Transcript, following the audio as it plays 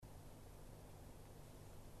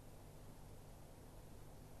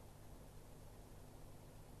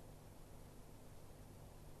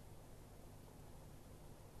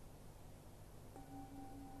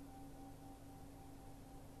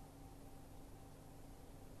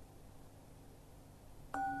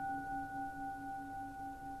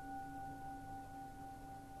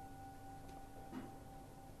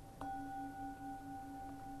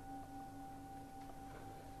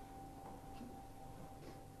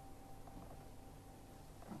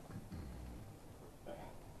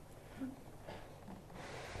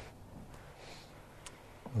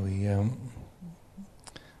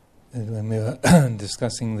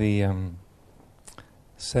discussing the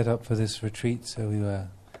setup for this retreat, so we were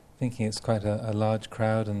thinking it's quite a large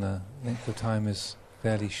crowd and the length of time is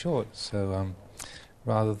fairly short. So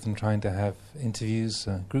rather than trying to have interviews,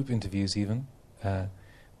 group interviews even,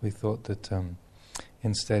 we thought that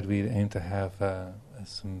instead we'd aim to have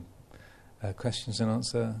some questions and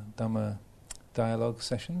answer Dhamma dialogue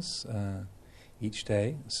sessions each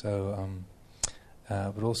day. So,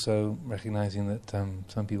 but also recognizing that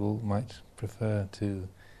some people might prefer to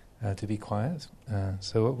be quiet.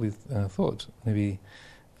 So what we've thought, maybe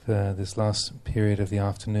for this last period of the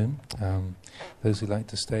afternoon, those who like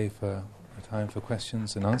to stay for a time for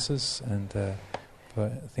questions and answers and for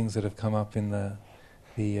things that have come up in the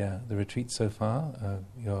retreat so far,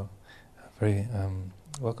 you're very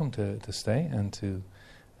welcome to stay and to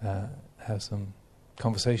have some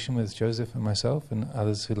conversation with Joseph and myself and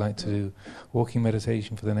others who'd like to do walking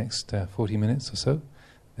meditation for the next 40 minutes or so.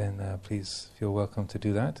 Then please feel welcome to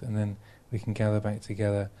do that, and then we can gather back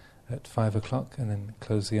together at 5 o'clock and then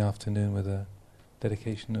close the afternoon with a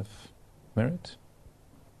dedication of merit.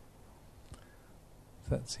 Does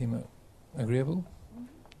that seem agreeable?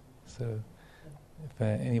 So if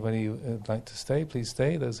anybody would like to stay, please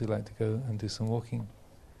stay. Those who like to go and do some walking,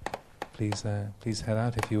 please head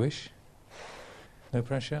out if you wish. No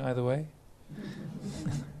pressure either way.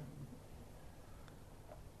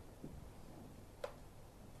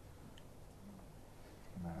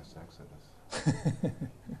 Mass exodus.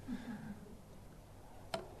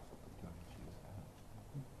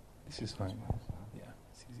 This is fine. Yeah,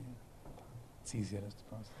 it's easier. It's easier just to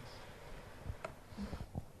pass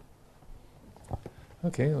this.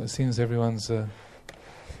 Okay, well, it seems everyone's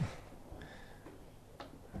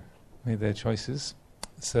made their choices.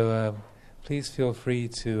 So please feel free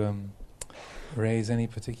to raise any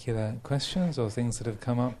particular questions or things that have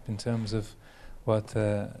come up in terms of what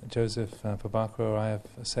Joseph Prabhakar or I have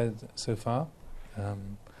said so far,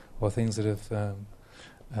 or things that have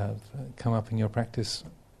come up in your practice,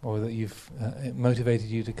 or that you've it motivated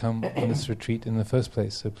you to come on this retreat in the first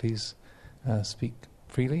place. So please speak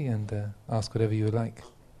freely and ask whatever you would like.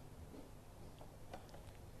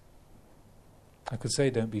 I could say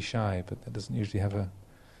don't be shy, but that doesn't usually have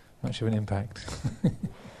much of an impact.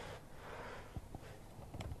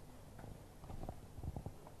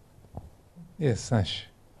 Yes, Sash.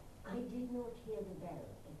 I did not hear the bell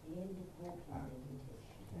at the end of walking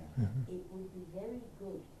meditation. Mm-hmm. It would be very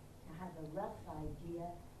good to have a rough idea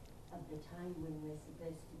of the time when we're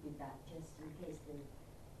supposed to be back, just in case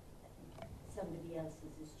somebody else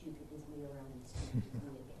is as stupid as me around and stupid as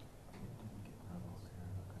me again.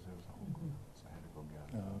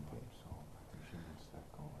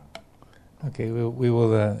 Okay, we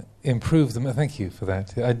will improve them. Thank you for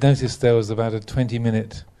that. I noticed there was about a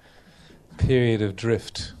 20-minute period of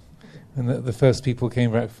drift, and the first people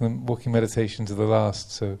came back from walking meditation to the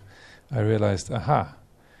last, so I realized,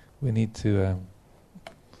 we need to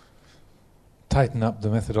tighten up the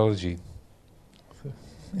methodology.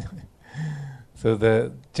 So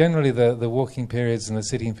generally the walking periods and the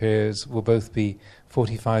sitting periods will both be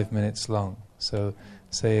 45 minutes long. So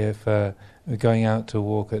say if we're going out to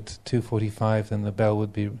walk at 2:45, then the bell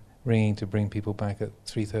would be ringing to bring people back at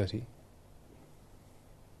 3:30.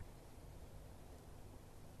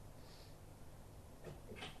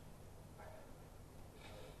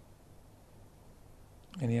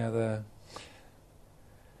 Any other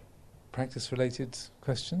practice-related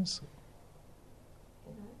questions?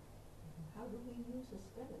 How do we use a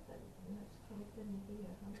skeleton? Let's try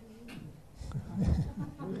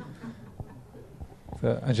here. So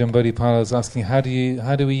Ajahn Bodhipala is asking, how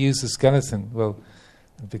do we use the skeleton? Well,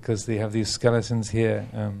 because they have these skeletons here.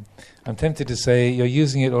 I'm tempted to say, you're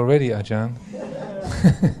using it already, Ajahn.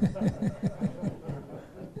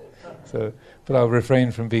 But I'll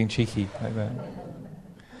refrain from being cheeky like that.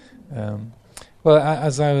 Well,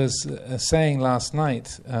 as I was saying last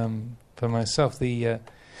night, for myself, that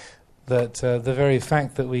the very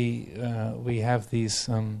fact that we have these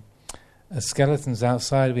skeletons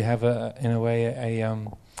outside, we have in a way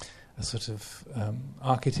a sort of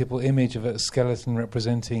archetypal image of a skeleton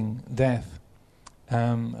representing death,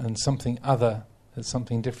 and something other,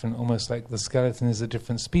 something different, almost like the skeleton is a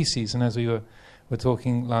different species. And as we were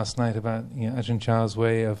talking last night about Ajahn Chah's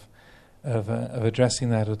way of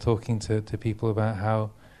addressing that, or talking to people about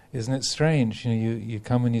how, isn't it strange? You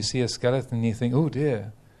come and you see a skeleton and you think, oh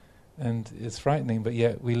dear, and it's frightening, but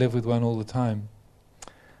yet we live with one all the time.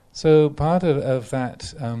 So part of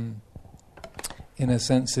that, in a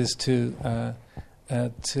sense, is to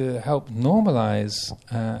help normalize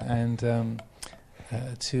and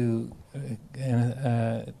to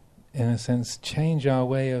in a sense, change our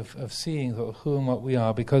way of seeing sort of who and what we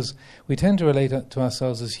are, because we tend to relate to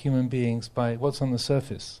ourselves as human beings by what's on the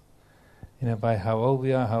surface, by how old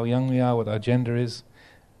we are, how young we are, what our gender is.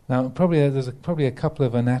 Now, there's probably a couple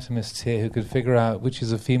of anatomists here who could figure out which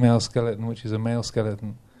is a female skeleton, which is a male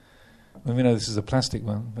skeleton. Well, we know this is a plastic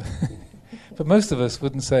one, but most of us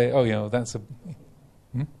wouldn't say, "Oh, that's a."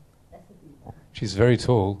 She's very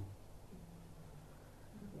tall.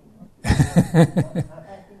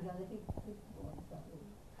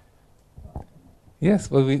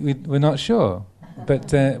 Yes, well, we're not sure.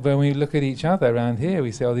 But when we look at each other around here,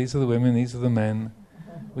 we say, "Oh, these are the women, these are the men."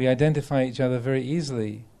 We identify each other very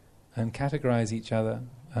easily and categorize each other.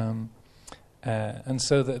 And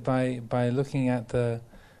so that by looking at the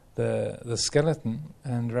skeleton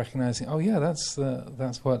and recognizing, "Oh, yeah,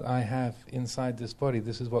 that's what I have inside this body.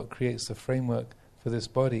 This is what creates the framework for this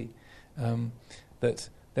body." That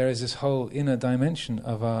there is this whole inner dimension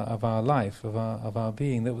of our life, of our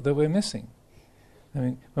being that we're missing. I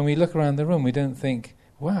mean, when we look around the room, we don't think,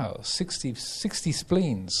 "Wow, 60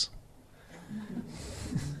 spleens,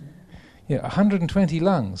 120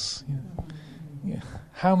 lungs,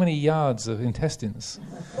 how many yards of intestines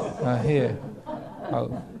are here?"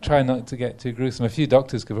 I'll try not to get too gruesome. A few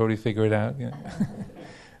doctors could probably figure it out.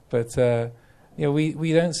 But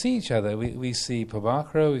we don't see each other. We see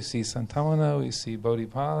Prabhakara, we see Santamana, we see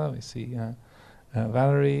Bodhipala, we see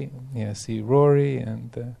Valerie, see Rory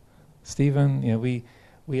and Stephen.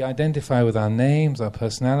 We identify with our names, our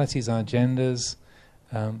personalities, our genders.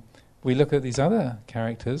 We look at these other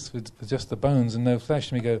characters with just the bones and no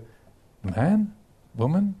flesh, and we go, "Man,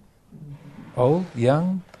 woman, old,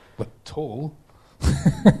 young, but tall."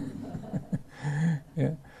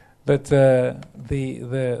 Yeah. But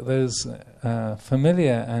those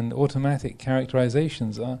familiar and automatic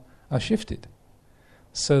characterizations are shifted,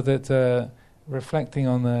 so that reflecting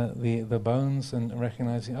on the bones and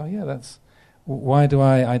recognizing, "Oh, yeah, that's why do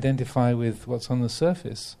I identify with what's on the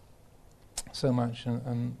surface so much,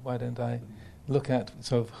 and why don't I look at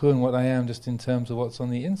sort of who and what I am just in terms of what's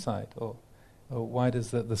on the inside, or why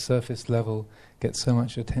does the surface level get so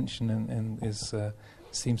much attention and is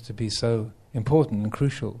seems to be so important and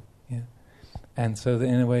crucial?" And so that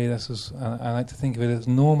in a way, I like to think of it as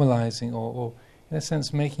normalizing, or in a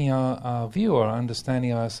sense making our view or our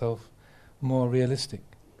understanding of ourselves more realistic.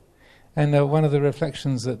 And one of the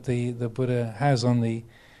reflections that the Buddha has in the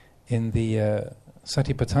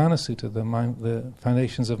Satipatthana Sutta, the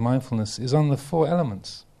foundations of mindfulness, is on the four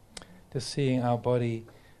elements. Just seeing our body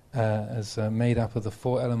as made up of the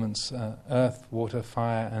four elements: earth, water,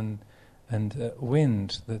 fire, and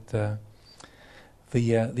wind. That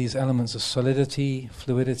these elements of solidity,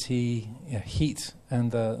 fluidity, heat,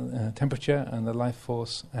 and temperature, and the life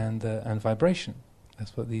force, and vibration.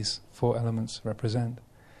 That's what these four elements represent.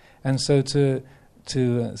 And so to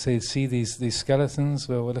see these skeletons,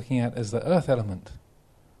 where we're looking at as the earth element.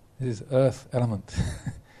 This is earth element.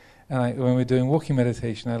 And when we're doing walking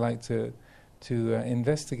meditation, I like to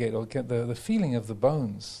investigate or get the feeling of the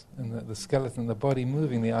bones and the skeleton, the body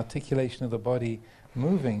moving, the articulation of the body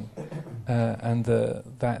moving, and the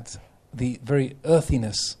very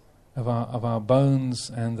earthiness of our bones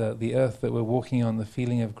and the earth that we're walking on, the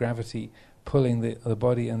feeling of gravity pulling the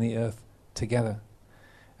body and the earth together.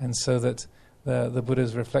 And so that the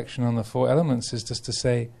Buddha's reflection on the four elements is just to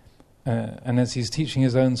say, and as he's teaching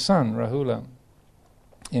his own son, Rahula,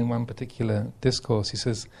 in one particular discourse, he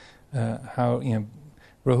says, how,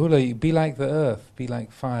 Rahula, be like the earth, be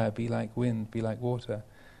like fire, be like wind, be like water.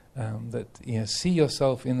 See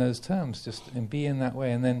yourself in those terms, and be in that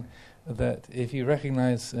way. And then that if you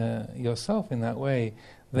recognize yourself in that way,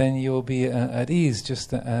 then you'll be at ease,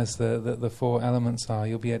 just as the four elements are.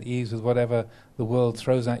 You'll be at ease with whatever the world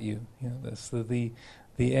throws at you. That's the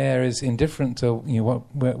air is indifferent to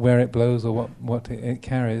where it blows or what it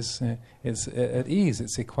carries. It's at ease.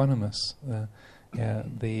 It's equanimous.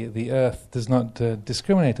 The earth does not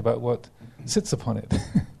discriminate about what sits upon it.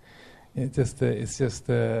 It's at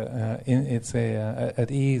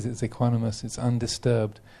ease. It's equanimous. It's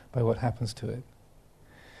undisturbed by what happens to it.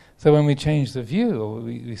 So when we change the view, or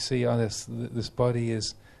we see this body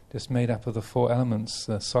is just made up of the four elements: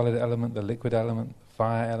 the solid element, the liquid element, the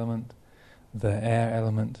fire element, the air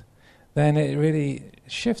element, then it really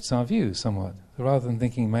shifts our view somewhat. So rather than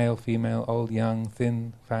thinking male, female, old, young,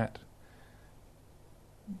 thin, fat,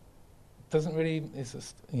 doesn't really. It's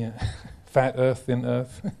just fat earth, thin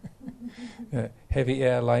earth, heavy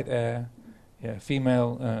air, light air,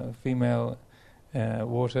 female,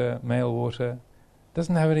 water, male water.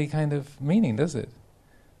 Doesn't have any kind of meaning, does it?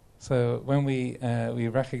 So when we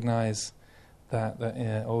recognize that,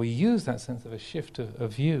 or we use that sense of a shift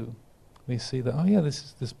of view, we see that, oh yeah,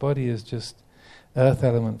 this body is just earth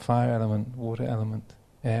element, fire element, water element,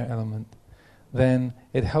 air element, then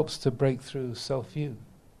it helps to break through self-view.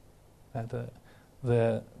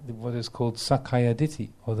 The what is called Sakkaya Ditthi,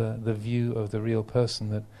 or the view of the real person,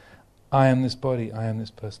 that I am this body, I am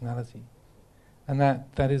this personality. And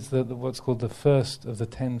that is the what's called the first of the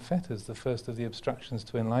 10 fetters, the first of the obstructions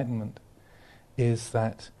to enlightenment, is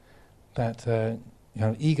that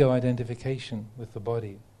ego identification with the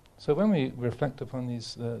body. So when we reflect upon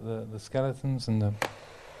these the skeletons and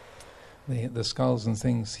the skulls and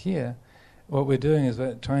things here, what we're doing is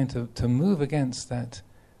we're trying to move against that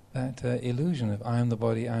illusion of I am the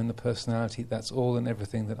body, I am the personality, that's all and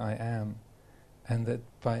everything that I am. And that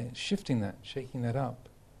by shifting that, shaking that up,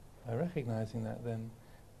 by recognizing that, then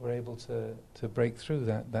we're able to break through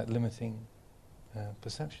that limiting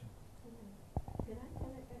perception. Can I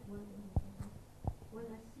add one thing? When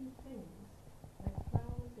I see things, like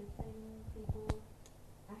flowers and things, people,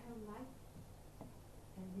 I have light,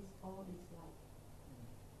 and this all is light.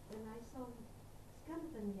 When I saw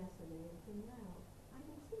skeleton yesterday until now, I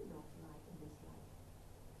don't see enough light in this light.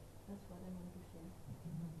 That's what I want to share.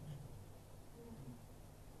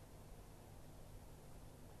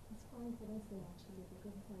 It's quite interesting actually,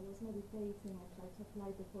 because as I was meditating, I tried to apply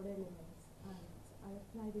the 4 elements, and I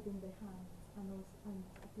applied it in the hands, and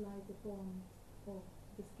applied the bones of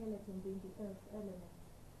the skeleton being the earth element,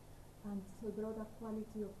 and so it brought a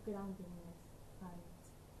quality of groundedness. And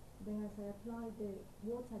then as I applied the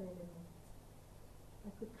water element, I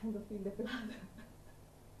could kind of feel the blood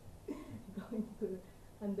going through,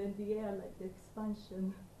 and then the air, like the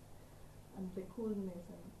expansion and the coolness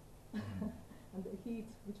and and the heat,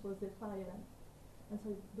 which was the fire, and so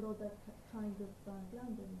it brought that kind of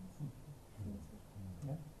groundedness.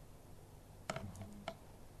 Yeah.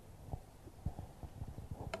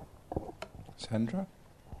 Sandra?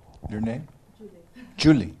 Your name? Judith.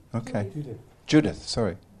 Julie. Okay. Judith. Judith,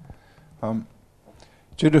 sorry.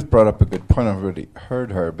 Judith brought up a good point. I've already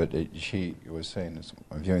heard her, but she was saying,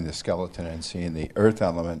 viewing the skeleton and seeing the earth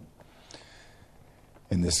element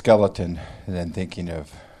in the skeleton, and then thinking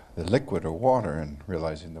of the liquid or water and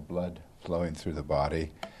realizing the blood flowing through the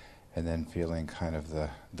body, and then feeling kind of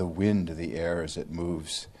the wind, the air as it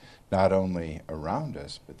moves not only around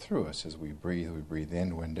us but through us as we breathe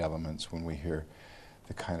in wind elements. When we hear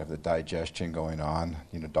the kind of the digestion going on,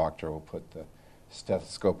 doctor will put the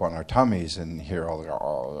stethoscope on our tummies and hear all the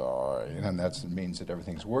and that means that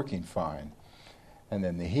everything's working fine. And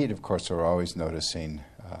then the heat, of course, we're always noticing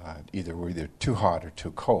we're either too hot or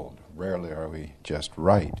too cold. Rarely are we just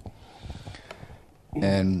right.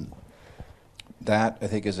 And that, I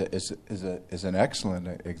think, is an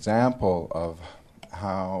excellent example of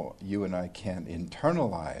how you and I can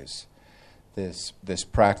internalize this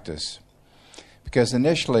practice. Because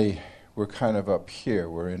initially, we're kind of up here.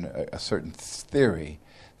 We're in a certain theory.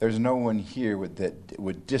 There's no one here that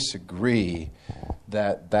would disagree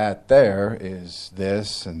that there is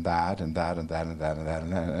this and that and that and that and that and that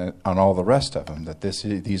and on all the rest of them. That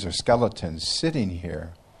these are skeletons sitting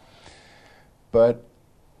here. But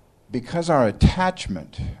because our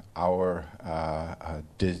attachment, our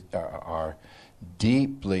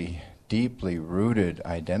deeply rooted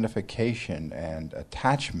identification and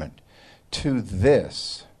attachment to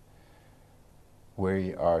this,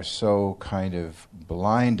 we are so kind of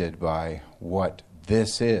blinded by what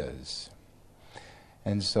this is.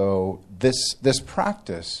 And so this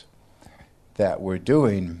practice that we're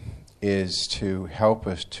doing is to help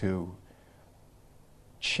us to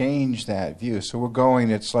change that view. So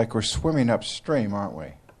it's like we're swimming upstream, aren't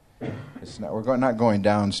we? We're not going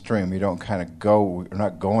downstream. We don't kind of we're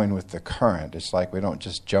not going with the current. It's like we don't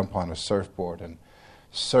just jump on a surfboard and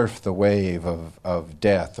surf the wave of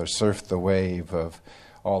death, or surf the wave of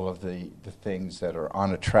all of the things that are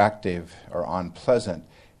unattractive or unpleasant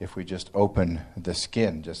if we just open the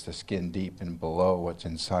skin, just the skin deep and below what's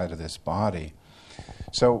inside of this body.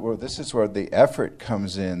 So this is where the effort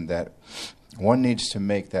comes in, that one needs to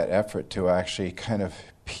make that effort to actually kind of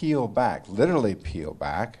peel back, literally peel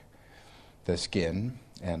back the skin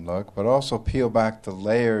and look, but also peel back the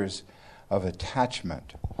layers of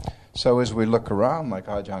attachment. So as we look around, like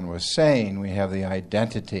Ajahn was saying, we have the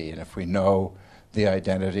identity, and if we know the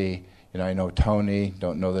identity, I know Tony,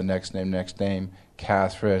 don't know the next name,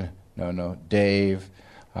 Catherine, no, Dave,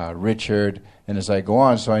 Richard, and as I go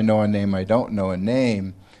on, so I know a name, I don't know a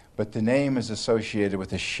name, but the name is associated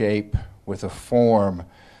with a shape, with a form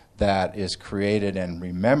that is created and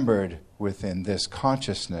remembered within this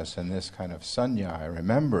consciousness and this kind of sanya. I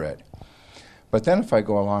remember it. But then if I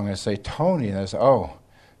go along and say Tony, and I say, oh,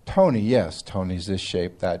 Tony, yes, Tony's this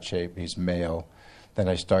shape, that shape, he's male, Then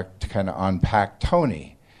I start to kind of unpack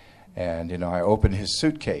Tony. And, I open his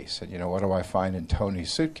suitcase. And, what do I find in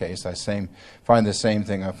Tony's suitcase? I find the same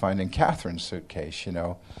thing I find in Catherine's suitcase,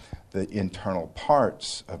 the internal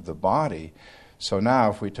parts of the body. So now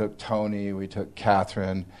if we took Tony, we took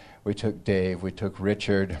Catherine, we took Dave, we took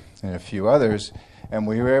Richard, and a few others, and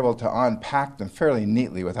we were able to unpack them fairly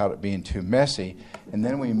neatly without it being too messy. And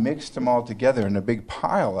then we mixed them all together in a big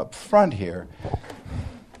pile up front here.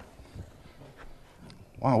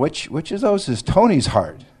 Wow, which of those is Tony's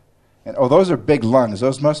heart? And those are big lungs.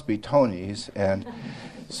 Those must be Tony's. And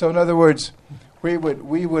so, in other words, we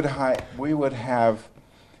would have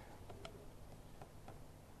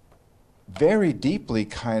very deeply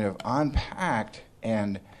kind of unpacked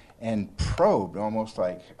and probed, almost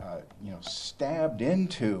like stabbed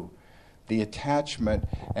into the attachment,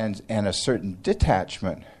 and a certain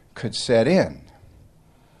detachment could set in.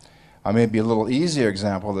 Maybe a little easier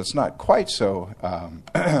example that's not quite so.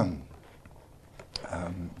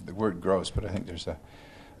 The word gross, but I think there's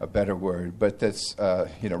a better word. But that's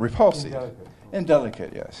repulsive,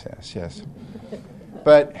 indelicate. Yes.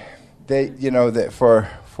 But they, that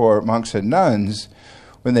for monks and nuns,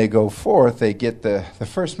 when they go forth, they get the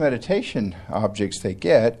first meditation objects they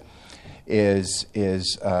get is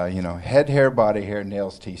head hair, body hair,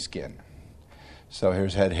 nails, teeth, skin. So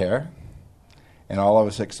here's head hair, and all of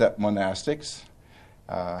us except monastics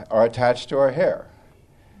are attached to our hair.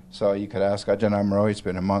 So you could ask Ajahn Amaro, he's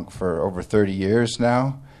been a monk for over 30 years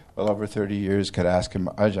now. Well, over 30 years, could ask him,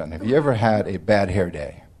 Ajahn, have you ever had a bad hair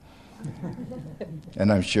day?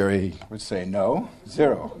 And I'm sure he would say no,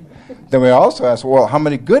 0. Then we also ask, well, how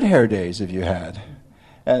many good hair days have you had?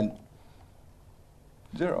 And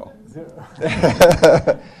 0.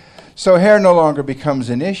 So hair no longer becomes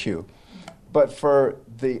an issue. But for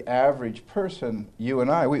the average person, you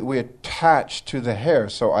and I, we attach to the hair.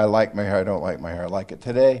 So I like my hair, I don't like my hair. I like it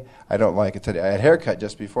today, I don't like it today. I had a haircut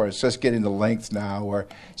just before, it's just getting the length now.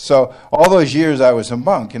 So all those years I was a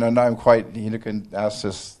monk, now I'm quite, you can ask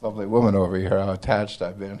this lovely woman over here how attached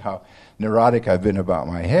I've been and how neurotic I've been about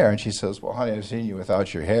my hair. And she says, well, honey, I've seen you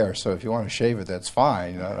without your hair, so if you want to shave it, that's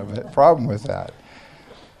fine. I don't have a problem with that.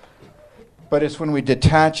 But it's when we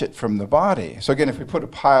detach it from the body. So again, if we put a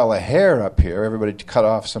pile of hair up here, everybody cut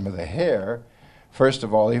off some of the hair. First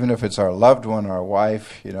of all, even if it's our loved one, our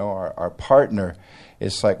wife, our partner,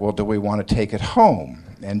 it's like, well, do we want to take it home?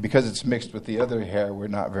 And because it's mixed with the other hair, we're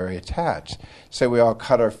not very attached. Say we all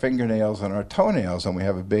cut our fingernails and our toenails, and we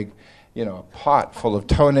have a big, a pot full of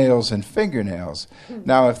toenails and fingernails.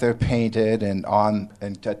 Now, if they're painted and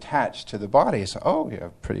attached to the body, it's, you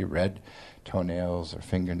have pretty red toenails or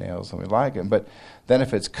fingernails, and we like them. But then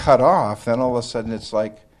if it's cut off, then all of a sudden it's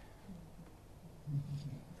like,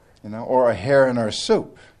 or a hair in our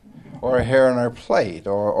soup, or a hair in our plate,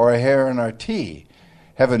 or a hair in our tea.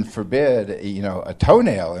 Heaven forbid, a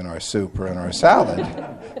toenail in our soup or in our salad.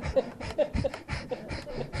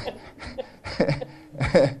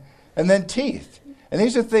 And then teeth. And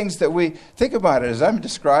these are things that we think about it as I'm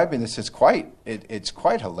describing this. It's quite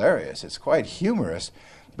hilarious. It's quite humorous.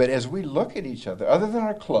 But as we look at each other than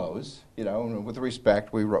our clothes, with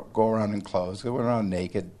respect, we go around in clothes. We're around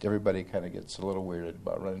naked. Everybody kind of gets a little weirded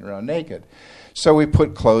about running around naked. So we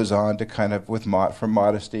put clothes on to kind of for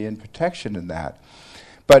modesty and protection in that.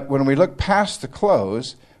 But when we look past the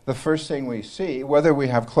clothes, the first thing we see, whether we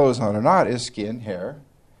have clothes on or not, is skin, hair,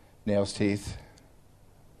 nails, teeth.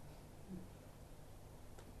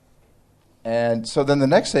 And so then the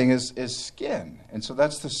next thing is skin. And so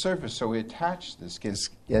that's the surface. So we attach the skin.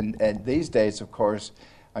 And these days, of course,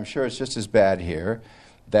 I'm sure it's just as bad here,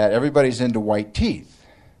 that everybody's into white teeth.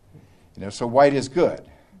 So white is good.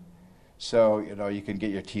 So, you can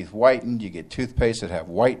get your teeth whitened. You get toothpaste that have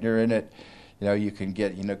whitener in it. You can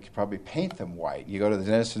get, you probably paint them white. You go to the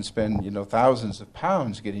dentist and spend, thousands of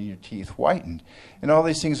pounds getting your teeth whitened. And all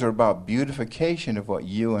these things are about beautification of what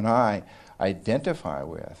you and I identify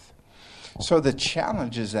with. So the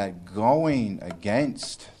challenge is that going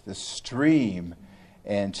against the stream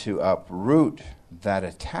and to uproot that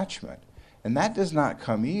attachment. And that does not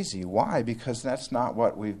come easy. Why? Because that's not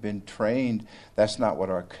what we've been trained. That's not what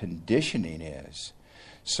our conditioning is.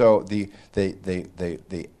 So the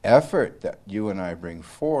effort that you and I bring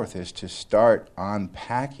forth is to start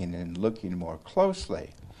unpacking and looking more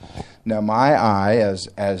closely. Now, my eye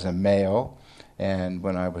as a male, and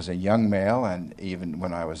when I was a young male, and even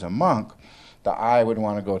when I was a monk, the eye would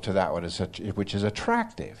want to go to that which is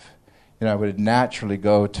attractive. I would naturally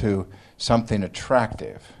go to something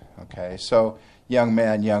attractive. Okay, so young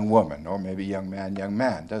man, young woman, or maybe young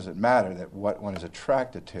man. Doesn't matter that what one is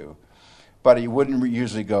attracted to. But you wouldn't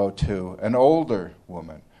usually go to an older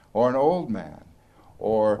woman, or an old man,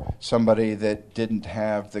 or somebody that didn't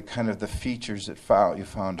have the kind of the features that you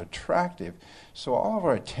found attractive. So all of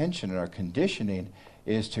our attention and our conditioning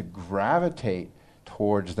is to gravitate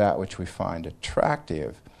towards that which we find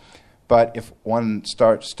attractive. But if one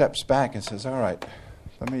steps back and says, all right,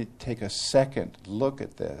 let me take a second look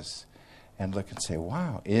at this and look and say,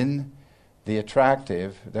 wow, in the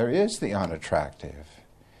attractive, there is the unattractive.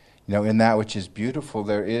 In that which is beautiful,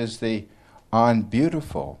 there is the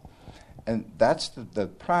unbeautiful. And that's the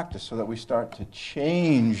practice, so that we start to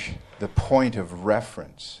change the point of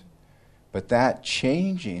reference. But that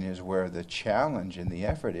changing is where the challenge and the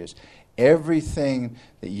effort is. Everything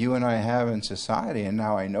that you and I have in society, and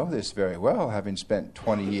now I know this very well, having spent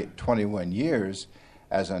 21 years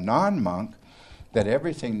as a non-monk, that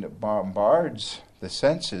everything that bombards the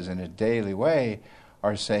senses in a daily way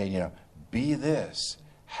are saying, be this,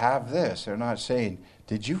 have this. They're not saying,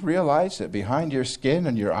 did you realize that behind your skin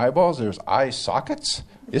and your eyeballs there's eye sockets?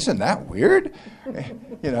 Isn't that weird? Or,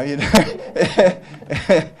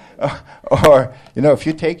 if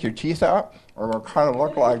you take your teeth out, or kind of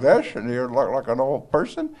look like this, and you look like an old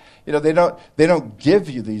person, they don't give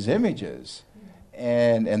you these images.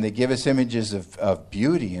 And they give us images of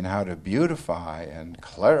beauty and how to beautify and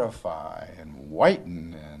clarify and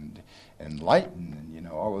whiten and enlighten, and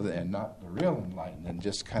all of that, and not the real enlighten, and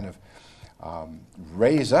just kind of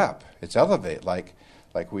raise up. It's elevate, like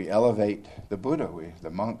we elevate the Buddha.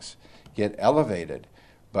 The monks get elevated,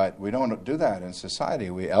 but we don't do that in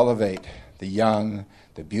society. We elevate the young,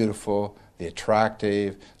 the beautiful, the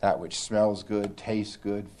attractive, that which smells good, tastes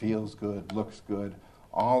good, feels good, looks good,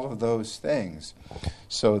 all of those things.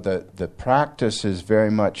 So the practice is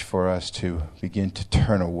very much for us to begin to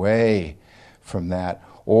turn away from that,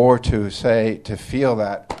 or to feel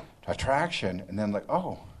that attraction, and then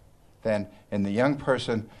then in the young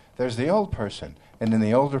person, there's the old person, and in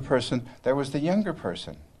the older person, there was the younger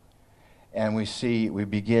person. And we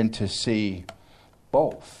begin to see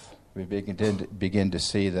both. We begin to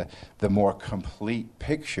see the more complete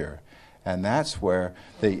picture. And that's where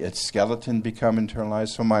its skeleton become internalized.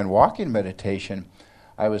 So my walking meditation,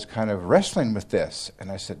 I was kind of wrestling with this.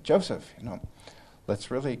 And I said, Joseph, let's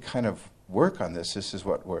really kind of work on this. This is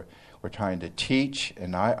what we're trying to teach.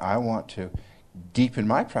 And I want to deepen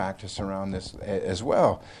my practice around this as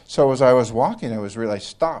well. So as I was walking, I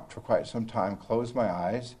stopped for quite some time, closed my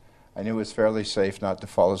eyes. I knew it was fairly safe not to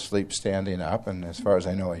fall asleep standing up, and as far as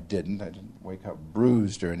I know, I didn't. I didn't wake up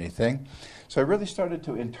bruised or anything. So I really started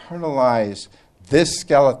to internalize this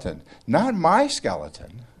skeleton. Not my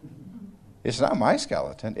skeleton. It's not my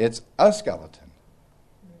skeleton. It's a skeleton.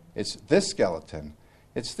 It's this skeleton.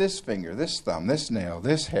 It's this finger, this thumb, this nail,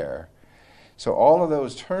 this hair. So all of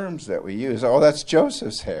those terms that we use, that's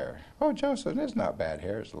Joseph's hair. Oh, Joseph, it's not bad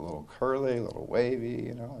hair. It's a little curly, a little wavy,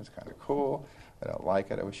 it's kind of cool. I don't like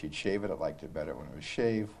it. I wish he'd shave it. I liked it better when it was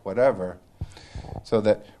shaved, whatever. So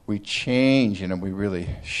that we change, we really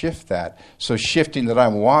shift that. So shifting that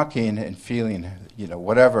I'm walking and feeling,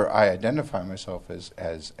 whatever I identify myself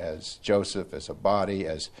as Joseph, as a body,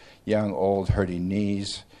 as young, old, hurting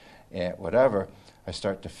knees, and whatever, I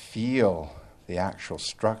start to feel the actual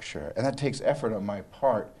structure. And that takes effort on my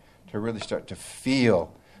part to really start to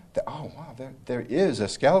feel that, oh, wow, there is a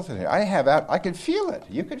skeleton here. I can feel it.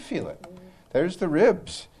 You can feel it. There's the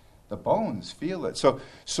ribs, the bones, feel it. So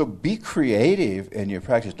be creative in your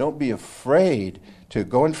practice. Don't be afraid to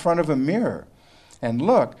go in front of a mirror and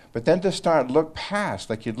look, but then to look past,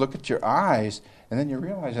 like you'd look at your eyes, and then you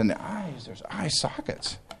realize in the eyes, there's eye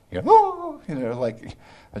sockets. Like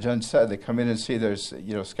Ajahn said, they come in and see there's,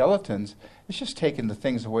 skeletons. It's just taking the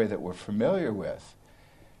things away that we're familiar with.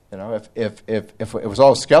 If it was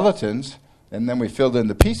all skeletons, and then we filled in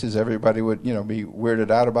the pieces, everybody would, be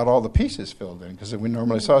weirded out about all the pieces filled in, because we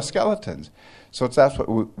normally saw skeletons. So that's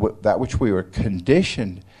that which we were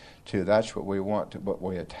conditioned to. That's what we want to, what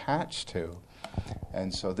we attach to.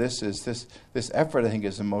 And so this effort, I think,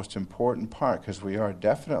 is the most important part, because we are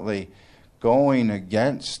definitely going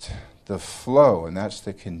against the flow, and that's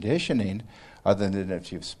the conditioning. Other than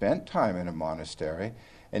if you've spent time in a monastery,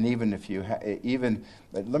 and even if you let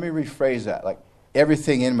me rephrase that, like,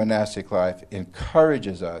 everything in monastic life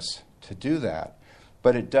encourages us to do that,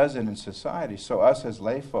 but it doesn't in society. So us as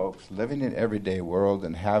lay folks living in everyday world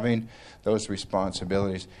and having those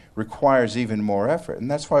responsibilities requires even more effort.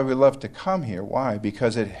 And that's why we love to come here. Why?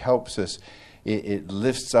 Because it helps us, it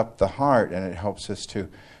lifts up the heart, and it helps us to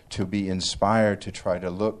be inspired to try to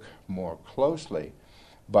look more closely.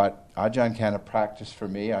 But Ajahn cannot practice for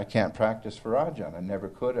me. I can't practice for Ajahn. I never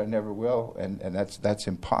could. I never will. And that's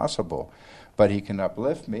impossible. But he can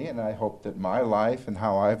uplift me, and I hope that my life and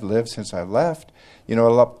how I've lived since I left,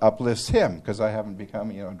 uplifts him, because I haven't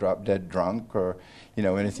become, drop dead drunk or,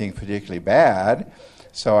 anything particularly bad.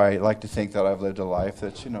 So I like to think that I've lived a life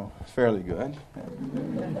that's, fairly good.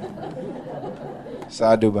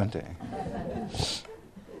 Sadhu Bhante.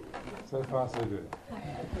 So far, so good.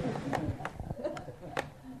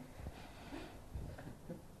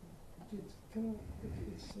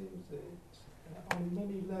 It seems that it's, on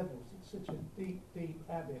many levels, it's such a deep, deep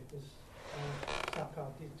habit, this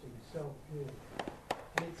sakkaditthi, self-view.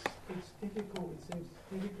 And it's difficult, it seems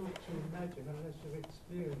difficult to imagine, unless you've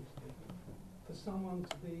experienced it, for someone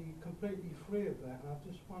to be completely free of that. And I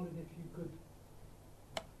just wondered if you could,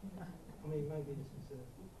 maybe this is a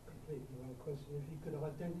completely wrong question, if you could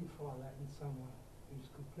identify that in someone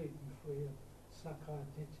who's completely free of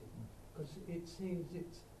sakkaditthi. Because it seems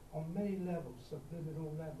it's on many levels,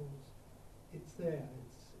 subliminal levels, it's there.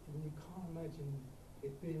 And you can't imagine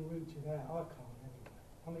it being rooted out. I can't anyway.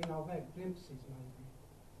 I mean, I've had glimpses maybe,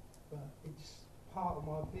 but it's part of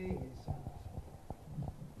my being, it seems.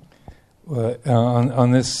 Well,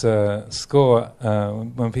 on this score,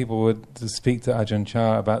 when people would speak to Ajahn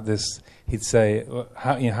Chah about this, he'd say,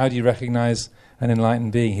 how do you recognize an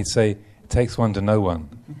enlightened being? He'd say, it takes one to know one.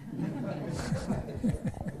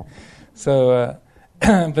 So,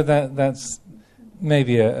 but that's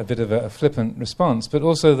maybe a bit of a flippant response. But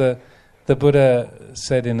also the Buddha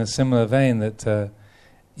said in a similar vein that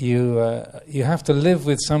you have to live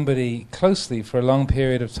with somebody closely for a long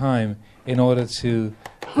period of time in order to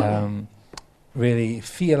really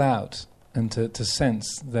feel out and to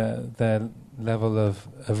sense their level of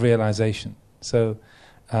realization. So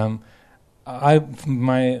my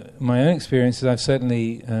own experiences, I've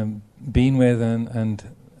certainly been with and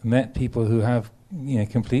met people who have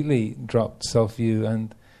completely dropped self-view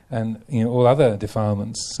and all other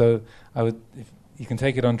defilements. So you can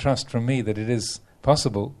take it on trust from me that it is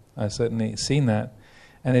possible. I've certainly seen that,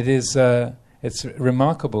 and it's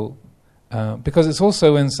remarkable because it's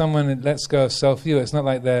also when someone lets go of self-view, it's not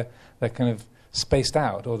like they're kind of spaced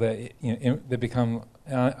out or they become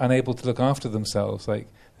unable to look after themselves. Like,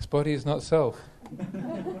 this body is not self,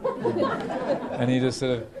 and you just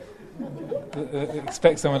sort of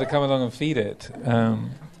expect someone to come along and feed it,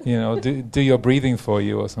 or do your breathing for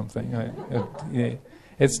you or something.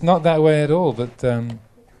 It's not that way at all. But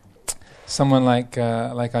someone like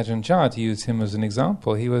Ajahn Chah, to use him as an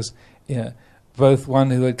example, he was both one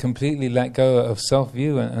who had completely let go of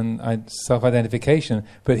self-view and self-identification,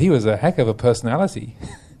 but he was a heck of a personality.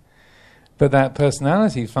 But that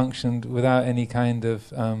personality functioned without any kind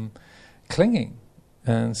of clinging,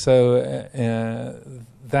 and so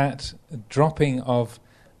that dropping of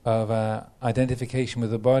identification with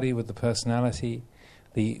the body, with the personality,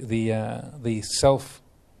 the self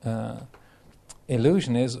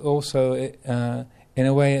illusion is also in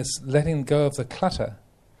a way it's letting go of the clutter,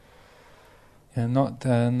 and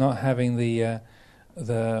not having the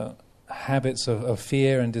habits of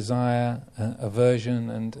fear and desire, aversion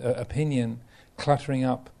and opinion cluttering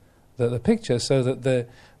up the picture, so that the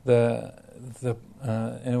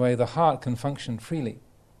in a way the heart can function freely.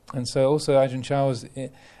 And so also Ajahn Chah was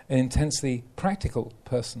an intensely practical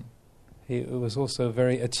person. He was also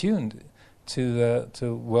very attuned to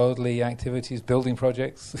worldly activities, building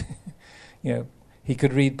projects. He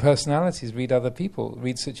could read personalities, read other people,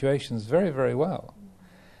 read situations very, very well.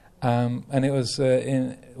 And it was,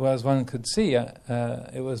 as one could see,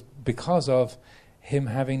 it was because of him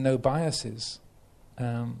having no biases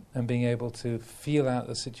and being able to feel out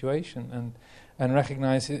the situation and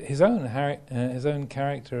recognize his own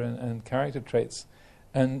character and character traits,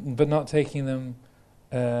 but not taking them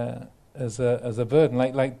as a burden.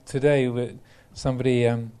 Like today, somebody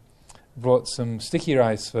brought some sticky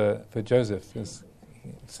rice for Joseph,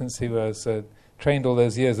 since he was trained all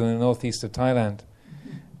those years in the northeast of Thailand,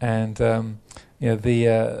 and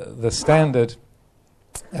the standard,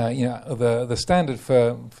 the standard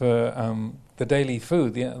for the daily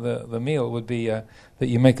food, the meal would be that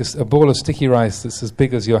you make a ball of sticky rice that's as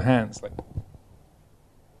big as your hands. Like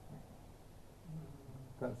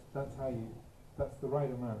that's the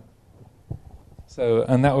right amount. So,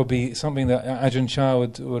 and that would be something that Ajahn Chah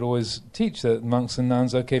would always teach the monks and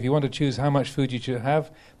nuns. Okay, if you want to choose how much food you should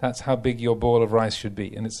have, that's how big your ball of rice should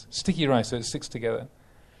be, and it's sticky rice, so it sticks together.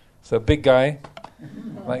 So a big guy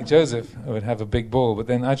like Joseph would have a big ball, but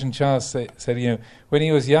then Ajahn Chah said, when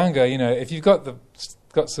he was younger, if you've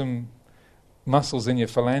got some muscles in your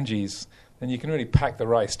phalanges, then you can really pack the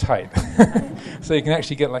rice tight. So you can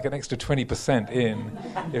actually get like an extra 20% in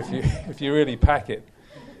if you really pack it.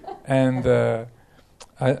 And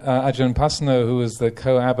Ajahn Pasno, who was the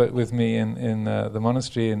co-abbot with me in the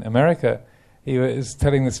monastery in America, he was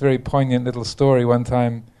telling this very poignant little story one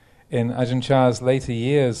time. In Ajahn Chah's later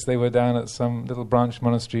years, they were down at some little branch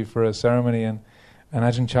monastery for a ceremony, and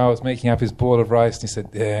Ajahn Chah was making up his ball of rice, and he said,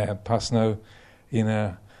 "Yeah, Pasno,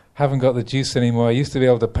 haven't got the juice anymore. I used to be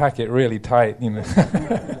able to pack it really tight,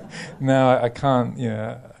 Now I can't,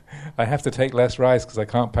 I have to take less rice because I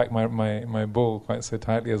can't pack my ball quite so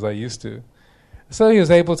tightly as I used to." So he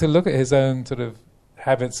was able to look at his own sort of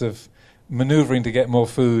habits of maneuvering to get more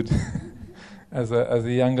food as a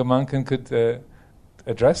younger monk, and could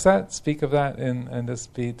address that, speak of that, and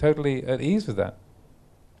just be totally at ease with that,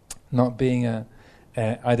 not being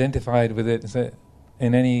identified with it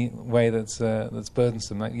in any way that's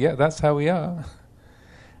burdensome. Like, yeah, that's how we are.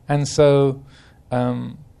 And so,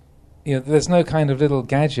 there's no kind of little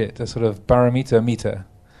gadget, a sort of barometer meter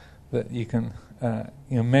that you can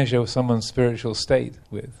measure someone's spiritual state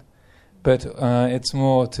with, but it's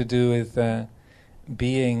more to do with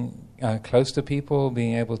being close to people,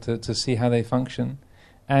 being able to see how they function,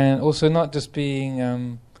 and also not just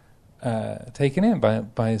being taken in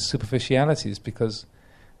by superficialities, because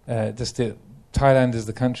Thailand is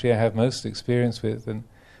the country I have most experience with, and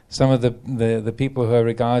some of the people who are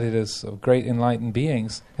regarded as sort of great enlightened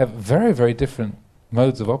beings have very, very different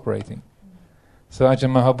modes of operating. So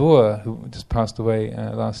Ajahn Mahabua, who just passed away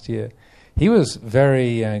last year, he was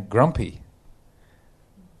very grumpy.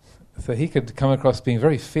 So he could come across being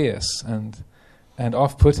very fierce and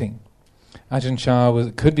off-putting. Ajahn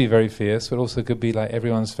Chah could be very fierce, but also could be like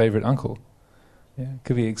everyone's favorite uncle. Yeah,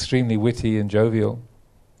 could be extremely witty and jovial.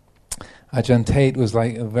 Ajahn Tate was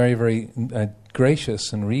like very, very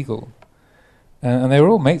gracious and regal. And they were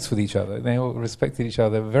all mates with each other. They all respected each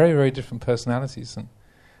other. Very, very different personalities. And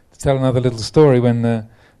to tell another little story, when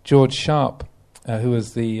George Sharp, who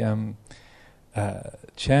was the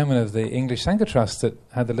chairman of the English Sangha Trust that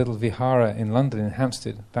had the little vihara in London, in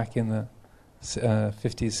Hampstead, back in the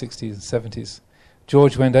 50s, 60s, and 70s,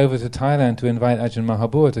 George went over to Thailand to invite Ajahn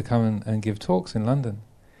Mahabua to come and give talks in London.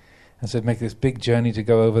 And so make this big journey to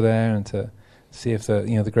go over there and to see if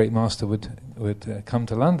the great master would come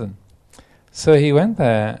to London. So he went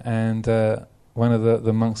there, and one of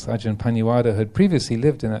the monks, Ajahn Panyawada, had previously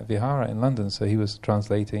lived in that vihara in London, so he was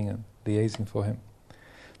translating and liaising for him.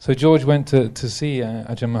 So George went to see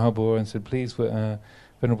Ajahn Mahabua and said, "Please,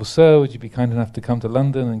 Venerable Sir, would you be kind enough to come to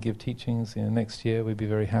London and give teachings next year? We'd be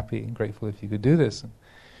very happy and grateful if you could do this."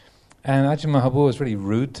 And Ajahn Mahabua was really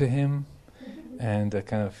rude to him, and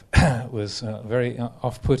kind of was very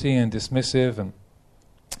off-putting and dismissive.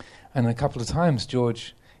 And a couple of times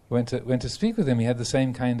George went to speak with him. He had the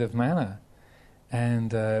same kind of manner,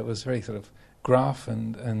 and it was very sort of gruff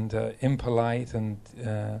and impolite, and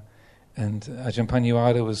Ajahn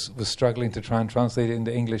Panyawada was struggling to try and translate it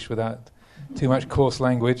into English without too much coarse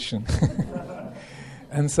language.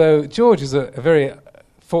 And so George is a very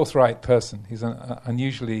forthright person. He's an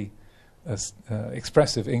unusually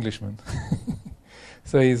expressive Englishman.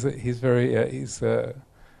 So he's very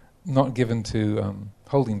not given to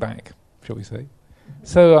holding back, shall we say.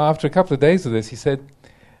 So after a couple of days of this, he said,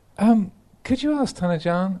 "Could you ask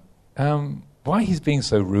Thanajan why he's being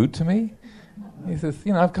so rude to me?" He says,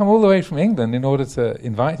 "I've come all the way from England in order to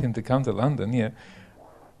invite him to come to London.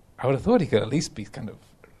 I would have thought he could at least be kind of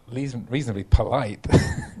reasonably polite,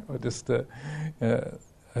 or just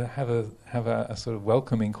have a sort of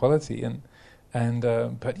welcoming quality.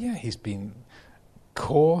 But he's been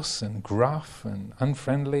coarse and gruff and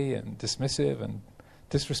unfriendly and dismissive and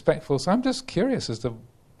disrespectful. So I'm just curious as to,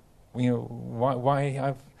 why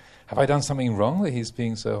have I done something wrong that he's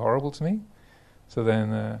being so horrible to me?" So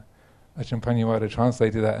then Ajahn Panyawada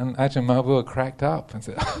translated that, and Ajahn Mahabua cracked up and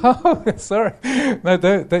said, "Oh, sorry, no,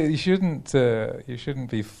 you shouldn't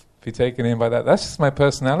be taken in by that. That's just my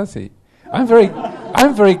personality. I'm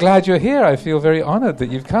very glad you're here. I feel very honoured that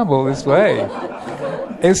you've come all this way.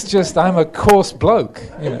 It's just I'm a coarse bloke,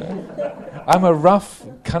 I'm a rough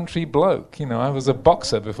country bloke. I was a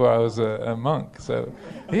boxer before I was a monk. So,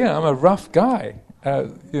 I'm a rough guy.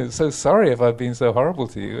 So sorry if I've been so horrible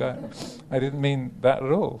to you. I didn't mean that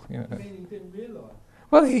at all. You mean he didn't realise?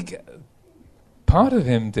 Well, part of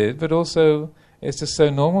him did, but also it's just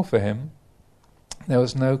so normal for him. There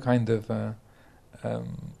was no kind of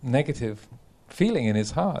negative feeling in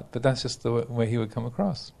his heart, but that's just the way he would come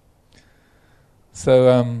across.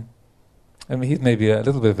 So, he's maybe a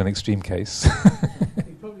little bit of an extreme case. He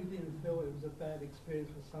probably didn't feel it was a bad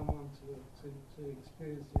experience for some someone to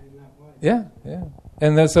experience it in that way. Yeah, yeah.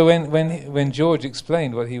 And then, so when George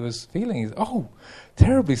explained what he was feeling, he's, oh,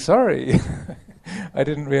 terribly sorry. I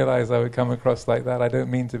didn't realize I would come across like that. I don't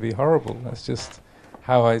mean to be horrible. That's just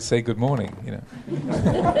how I say good morning, you know.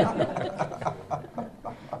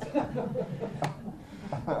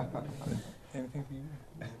 Anything for you?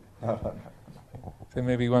 So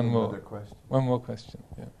maybe one more question. One more question.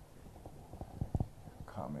 Yeah.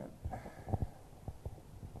 Comment.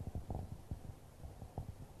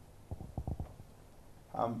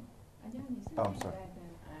 Ajahn, isn't I'm it sorry. that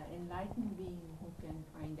an enlightened being who can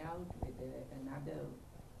find out whether another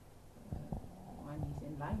one is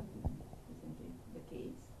enlightened, isn't it the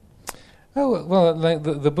case? Oh, well, like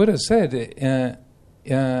the Buddha said,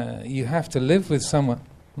 you have to live with someone.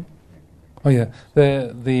 Oh yeah,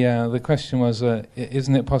 the question was,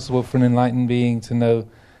 isn't it possible for an enlightened being to know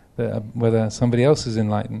whether somebody else is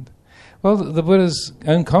enlightened? Well, the Buddha's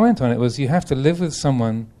own comment on it was, you have to live with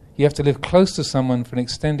someone, you have to live close to someone for an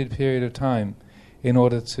extended period of time in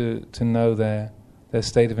order to know their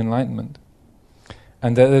state of enlightenment.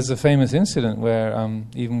 And there's a famous incident where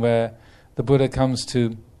even where the Buddha comes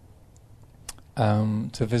to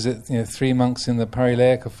visit 3 monks in the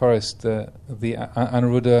Parilayaka forest, the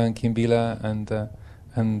Anuruddha and Kimbila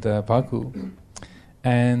and Bhagu,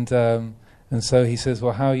 and so he says,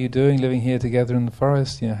 well, how are you doing living here together in the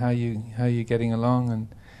forest? How are you getting along?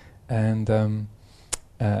 And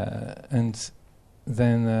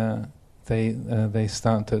then they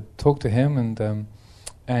start to talk to him,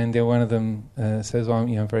 and one of them says, well,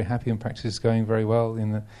 I'm very happy and practice is going very well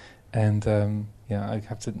I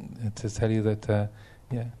have to tell you that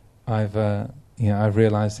I've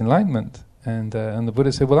realized enlightenment, and the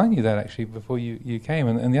Buddha said, well, I knew that actually before you came,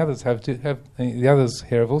 and the others the others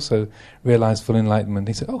here have also realized full enlightenment.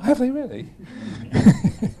 He said, oh, have they really?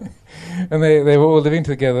 And they were all living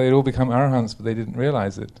together. They'd all become arahants, but they didn't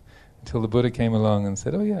realize it until the Buddha came along and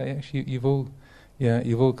said, oh yeah, actually you've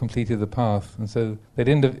all completed the path. And so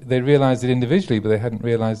they realized it individually, but they hadn't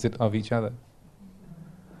realized it of each other.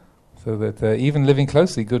 So that even living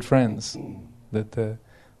closely, good friends, that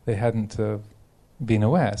they hadn't been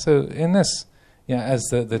aware. So unless, as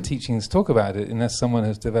the teachings talk about it, unless someone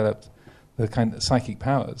has developed the kind of psychic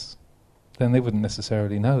powers, then they wouldn't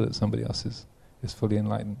necessarily know that somebody else is fully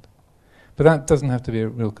enlightened. But that doesn't have to be a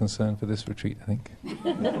real concern for this retreat, I think.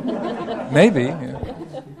 Maybe. Yeah.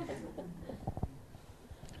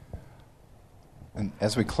 And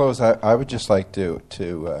as we close, I would just like to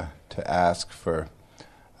ask for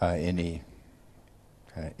any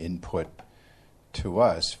kind of input to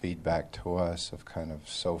us, feedback to us of kind of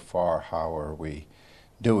so far how are we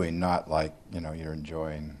doing, not like, you're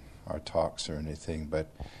enjoying our talks or anything, but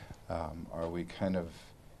are we kind of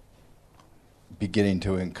beginning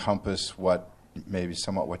to encompass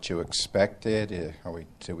somewhat what you expected?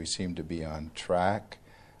 Do we seem to be on track?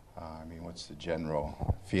 What's the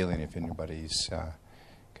general feeling if anybody's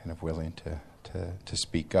kind of willing to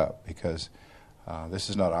speak up? Because this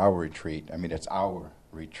is not our retreat. It's our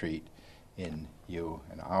retreat in you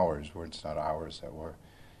and ours, where it's not ours that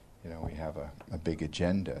we have a big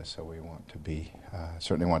agenda, so we want to be,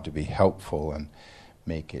 certainly want to be helpful and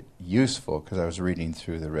make it useful, because I was reading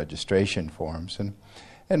through the registration forms, and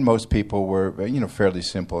most people were, fairly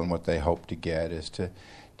simple in what they hope to get is to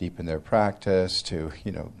deepen their practice, to,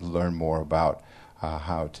 learn more about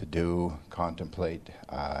how to contemplate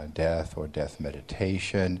death or death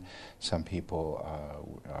meditation. Some people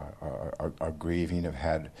are grieving, have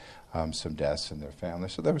had some deaths in their family.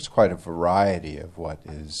 So there was quite a variety of what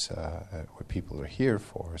people are here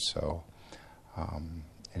for. So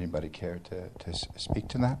anybody care to speak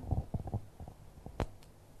to that?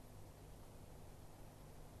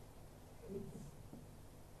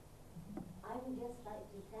 I would just like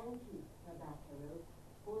to thank you, Prabhakaro,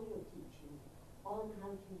 for your teaching on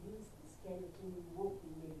how to use the skeleton in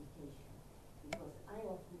walking meditation. Because I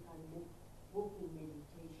often find walking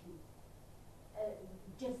meditation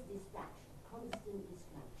just distraction, constant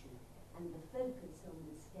distraction. And the focus on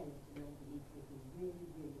the skeleton, I believe, will be really,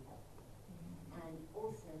 really helpful. And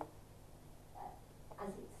also,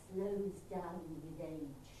 as it slows down with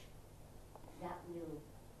age, that will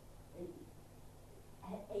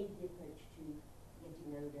aid the approach to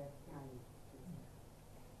getting older, dying.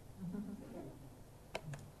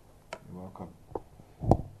 You're welcome.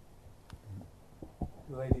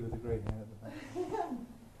 The lady with the grey hair at the back.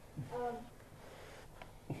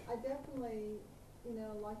 I definitely,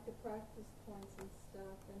 like the practice points and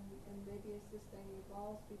stuff, and maybe as this thing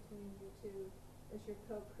evolves between you two as you're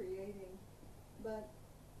co-creating. But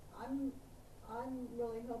I'm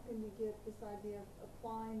really hoping to get this idea of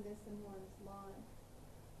applying this in one's life.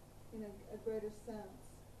 in a greater sense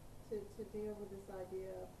to deal with this idea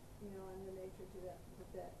of, and the nature to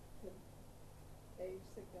that to age,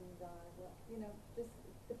 sick, and die. Well, just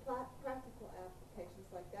the practical applications.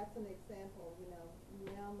 Like that's an example.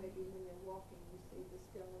 Now maybe when you're walking, you see the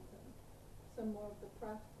skeleton. Some more of the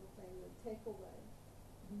practical thing, the takeaway.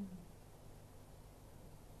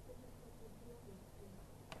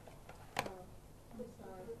 I'm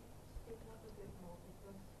sorry.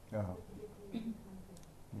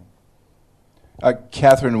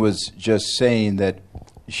 Catherine was just saying that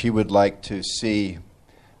she would like to see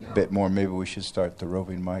a bit more. Maybe we should start the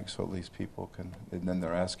roving mic so at least people can, and then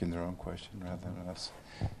they're asking their own question rather than us.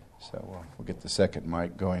 So we'll get the second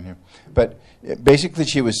mic going here. But basically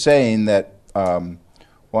she was saying that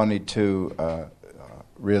wanted to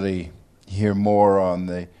really hear more on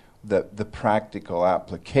the practical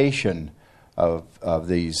application of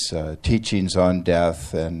these teachings on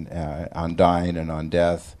death and on dying and on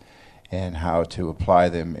death, and how to apply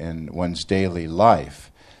them in one's daily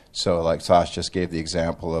life. So like Sas just gave the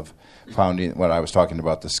example of finding, what I was talking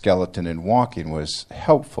about, the skeleton in walking was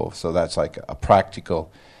helpful. So that's like a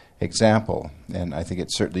practical example. And I think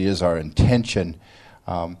it certainly is our intention.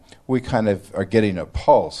 We kind of are getting a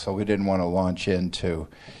pulse, so we didn't want to launch into,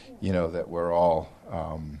 that we're all,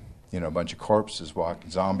 a bunch of corpses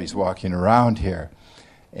zombies walking around here.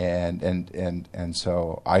 And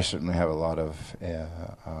so I certainly have a lot of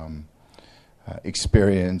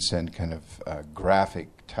experience and kind of graphic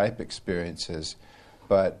type experiences,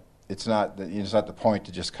 but it's not the point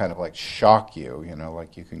to just kind of like shock you,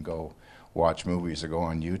 like you can go watch movies or go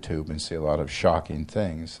on YouTube and see a lot of shocking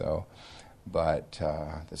things. So, but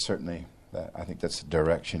that's certainly I think that's the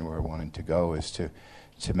direction we're wanting to go, is to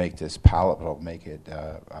make this palatable, make it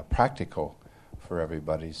practical for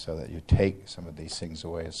everybody, so that you take some of these things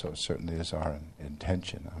away. So it certainly is our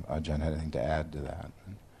intention. Ajahn had anything to add to that?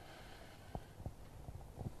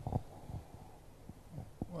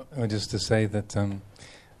 Well, just to say that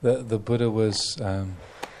the Buddha was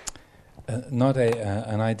not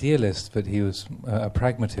an idealist, but he was a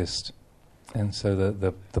pragmatist. And so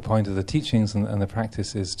the point of the teachings and the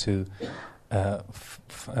practice is to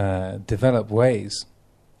develop ways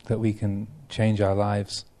that we can change our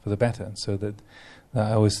lives for the better. And so that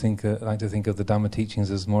I always like to think of the Dhamma teachings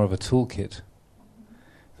as more of a toolkit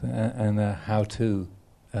and how-to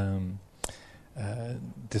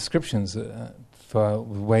descriptions for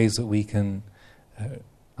ways that we can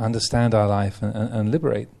understand our life and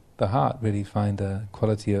liberate the heart, really find a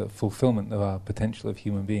quality of fulfillment of our potential of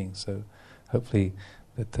human beings. So hopefully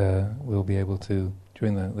that we'll be able to,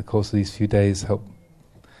 during the course of these few days, help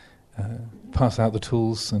pass out the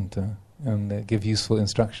tools and give useful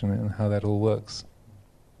instruction on how that all works.